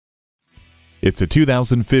It's a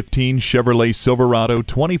 2015 Chevrolet Silverado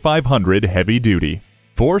 2500 Heavy Duty.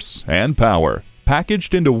 Force and power,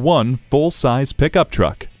 packaged into one full-size pickup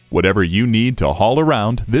truck. Whatever you need to haul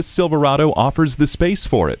around, this Silverado offers the space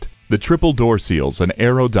for it. The triple door seals and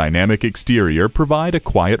aerodynamic exterior provide a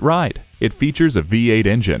quiet ride. It features a V8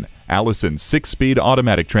 engine, Allison's 6-speed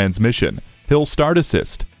automatic transmission, hill start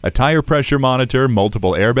assist, a tire pressure monitor,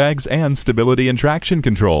 multiple airbags, and stability and traction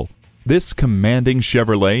control. This commanding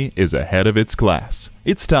Chevrolet is ahead of its class.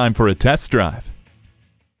 It's time for a test drive.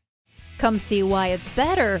 Come see why it's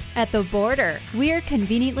better at the border. We are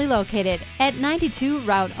conveniently located at 92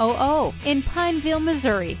 Route 00 in Pineville,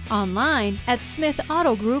 Missouri. Online at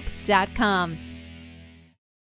smithautogroup.com.